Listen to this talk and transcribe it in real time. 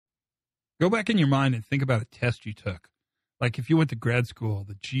Go back in your mind and think about a test you took. Like if you went to grad school,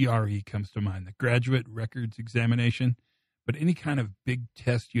 the GRE comes to mind, the Graduate Records Examination, but any kind of big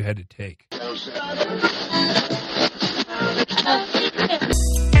test you had to take.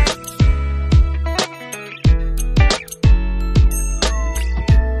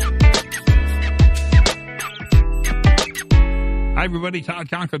 Hi, everybody. Todd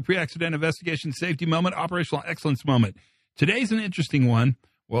Conklin, pre-accident investigation, safety moment, operational excellence moment. Today's an interesting one.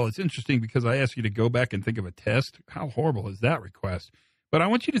 Well, it's interesting because I asked you to go back and think of a test. How horrible is that request? But I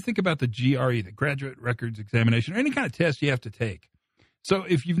want you to think about the GRE, the Graduate Records Examination, or any kind of test you have to take. So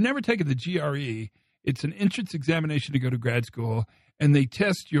if you've never taken the GRE, it's an entrance examination to go to grad school, and they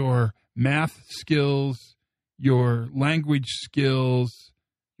test your math skills, your language skills,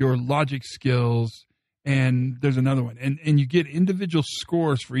 your logic skills, and there's another one. And you get individual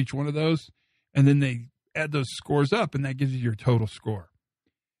scores for each one of those, and then they add those scores up, and that gives you your total score.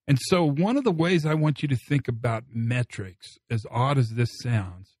 And so one of the ways I want you to think about metrics, as odd as this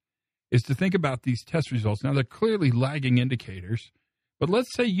sounds, is to think about these test results. Now, they're clearly lagging indicators, but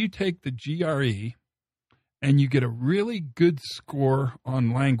let's say you take the GRE and you get a really good score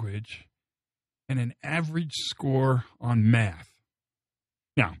on language and an average score on math.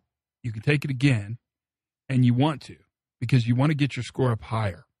 Now, you can take it again, and you want to, because you want to get your score up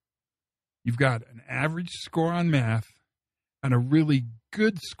higher. You've got an average score on math and a really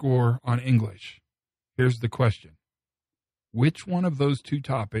good score on English. Here's the question. Which one of those two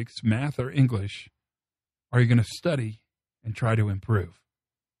topics, math or English, are you going to study and try to improve?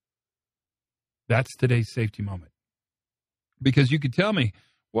 That's today's safety moment. Because you could tell me,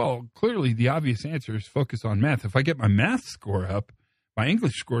 well, clearly the obvious answer is focus on math. If I get my math score up, my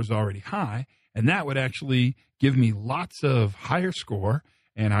English score is already high, and that would actually give me lots of higher score,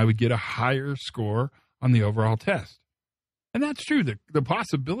 and I would get a higher score on the overall test. And that's true. The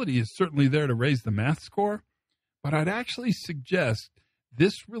possibility is certainly there to raise the math score, but I'd actually suggest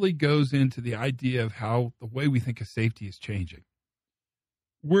this really goes into the idea of how the way we think of safety is changing.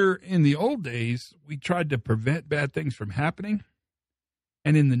 Where in the old days, we tried to prevent bad things from happening,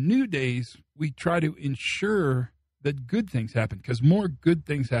 and in the new days, we try to ensure that good things happen, because more good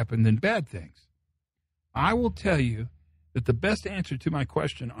things happen than bad things. I will tell you that the best answer to my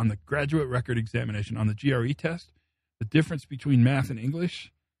question on the Graduate Record Examination, on the GRE test, the difference between math and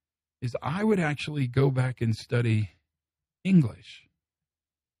English, is I would actually go back and study English.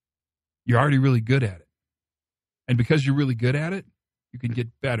 You're already really good at it. And because you're really good at it, you can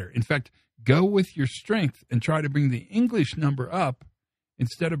get better. In fact, go with your strength and try to bring the English number up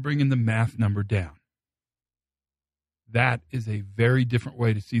instead of bringing the math number down. That is a very different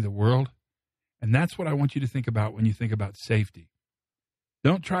way to see the world. And that's what I want you to think about when you think about safety.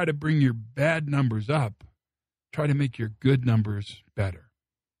 Don't try to bring your bad numbers up. Try to make your good numbers better.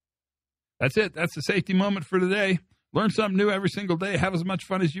 That's it. That's the safety moment for today. Learn something new every single day. Have as much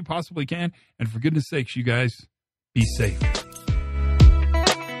fun as you possibly can. And for goodness sakes, you guys, be safe.